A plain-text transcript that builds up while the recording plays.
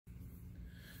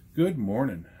Good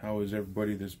morning. How is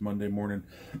everybody this Monday morning?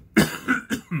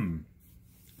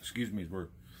 Excuse me, we're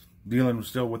dealing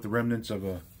still with the remnants of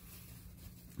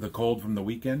the cold from the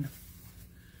weekend.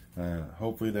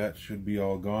 Hopefully that should be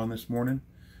all gone this morning.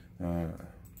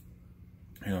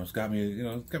 It's got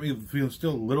me feeling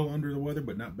still a little under the weather,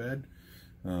 but not bad.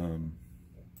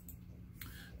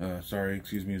 Sorry,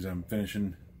 excuse me, as I'm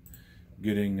finishing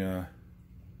getting the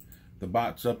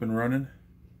bots up and running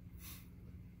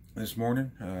this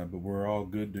morning, but we're all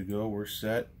good to go. We're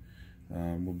set.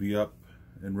 We'll be up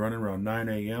and running around 9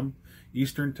 a.m.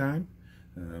 Eastern time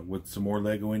with some more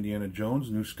Lego Indiana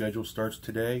Jones. New schedule starts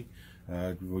today.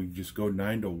 We just go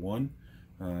 9 to 1,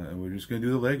 and we're just going to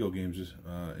do the Lego games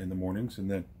in the mornings, and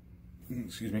then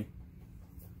excuse me,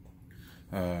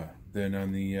 then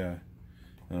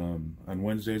on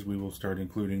Wednesdays we will start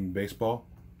including baseball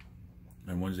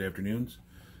on Wednesday afternoons.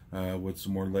 With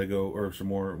some more Lego, or some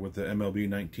more with the MLB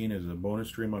 19 as a bonus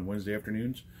stream on Wednesday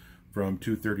afternoons from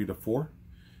 2:30 to 4.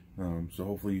 So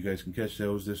hopefully you guys can catch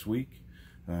those this week.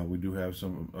 We do have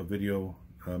a video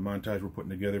montage we're putting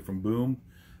together from Boom.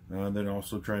 Then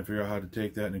also try and figure out how to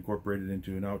take that and incorporate it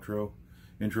into an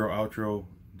intro-outro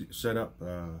setup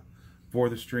for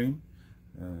the stream.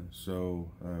 So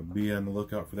be on the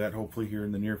lookout for that hopefully here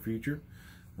in the near future.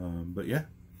 But yeah.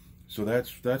 So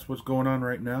that's what's going on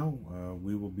right now.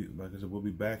 We will be, like I said, we'll be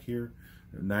back here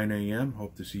at 9 a.m.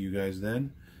 Hope to see you guys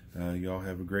then. Y'all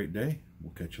have a great day.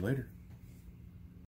 We'll catch you later.